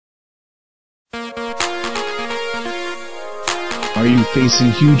Are you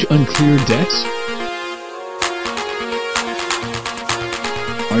facing huge uncleared debts?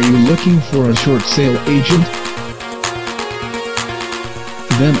 Are you looking for a short sale agent?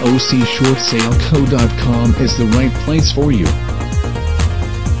 Then OCShortSaleCo.com is the right place for you.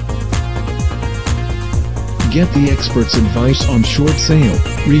 Get the experts' advice on short sale,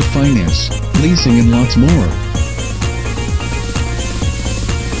 refinance, leasing and lots more.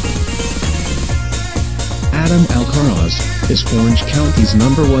 Adam Alcaraz is Orange County's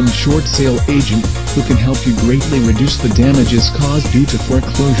 #1 short sale agent, who can help you greatly reduce the damages caused due to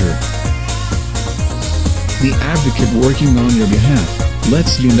foreclosure. The advocate working on your behalf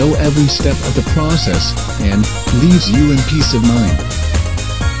lets you know every step of the process, and leaves you in peace of mind.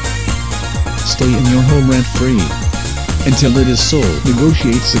 Stay in your home rent-free until it is sold.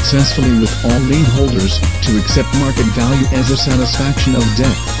 Negotiate successfully with all lien holders to accept market value as a satisfaction of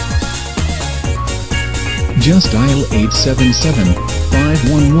debt. Just dial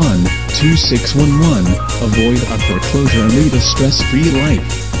 877-511-2611, avoid a foreclosure and lead a stress-free life.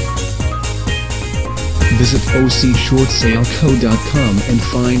 Visit OCShortSaleCo.com and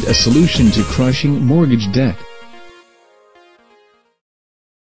find a solution to crushing mortgage debt.